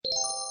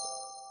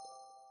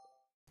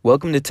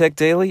Welcome to Tech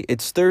Daily.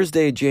 It's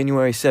Thursday,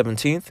 January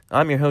 17th.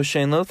 I'm your host,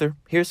 Shane Lothar.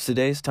 Here's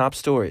today's top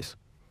stories.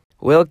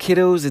 Well,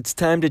 kiddos, it's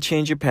time to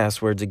change your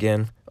passwords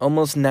again.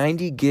 Almost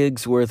 90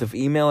 gigs worth of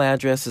email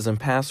addresses and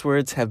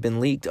passwords have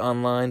been leaked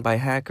online by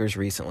hackers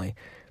recently.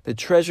 The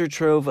treasure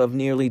trove of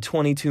nearly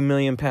 22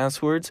 million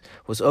passwords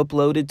was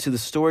uploaded to the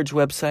storage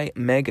website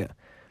Mega.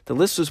 The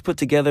list was put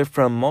together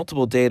from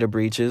multiple data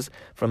breaches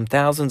from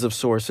thousands of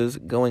sources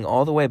going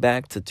all the way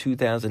back to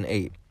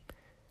 2008.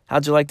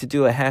 How'd you like to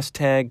do a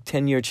hashtag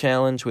 10-year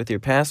challenge with your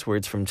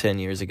passwords from 10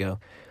 years ago?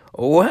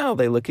 Wow,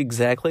 they look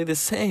exactly the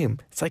same.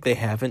 It's like they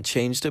haven't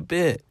changed a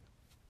bit.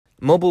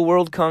 Mobile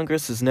World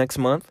Congress is next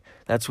month.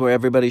 That's where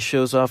everybody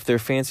shows off their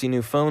fancy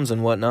new phones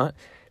and whatnot.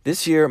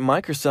 This year,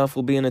 Microsoft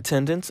will be in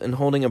attendance and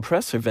holding a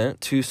press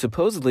event to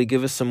supposedly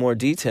give us some more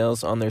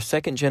details on their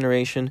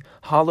second-generation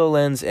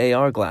HoloLens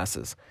AR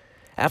glasses.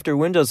 After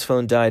Windows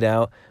Phone died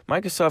out,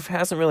 Microsoft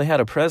hasn't really had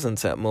a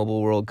presence at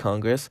Mobile World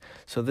Congress,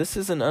 so this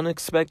is an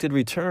unexpected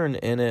return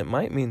and it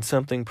might mean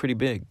something pretty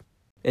big.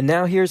 And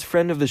now here's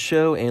friend of the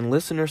show and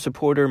listener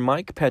supporter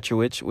Mike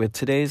Petrowich with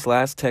today's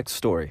last tech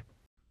story.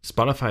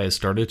 Spotify has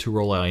started to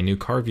roll out a new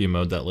car view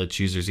mode that lets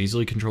users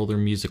easily control their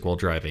music while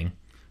driving.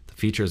 The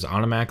feature is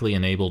automatically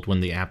enabled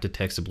when the app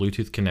detects a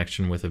Bluetooth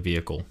connection with a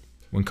vehicle.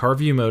 When car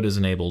view mode is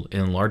enabled, it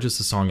enlarges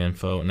the song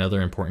info and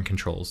other important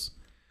controls.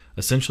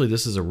 Essentially,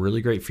 this is a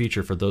really great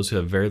feature for those who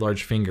have very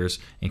large fingers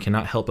and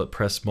cannot help but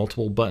press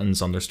multiple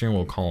buttons on their steering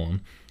wheel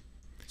column.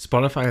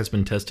 Spotify has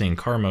been testing in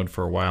car mode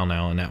for a while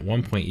now and at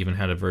one point even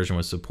had a version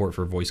with support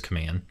for voice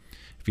command.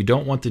 If you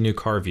don't want the new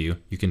car view,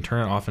 you can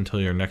turn it off until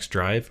your next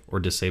drive or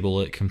disable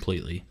it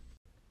completely.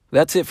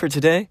 That's it for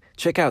today.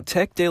 Check out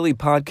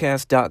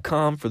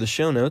techdailypodcast.com for the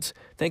show notes.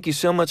 Thank you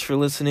so much for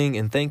listening,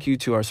 and thank you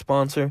to our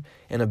sponsor,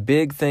 and a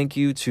big thank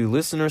you to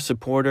listener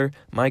supporter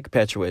Mike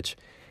Petrowich.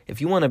 If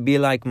you want to be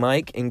like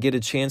Mike and get a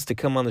chance to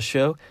come on the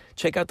show,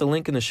 check out the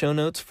link in the show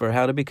notes for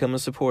how to become a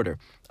supporter.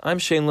 I'm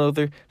Shane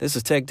Lothar. This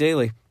is Tech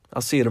Daily.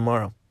 I'll see you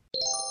tomorrow.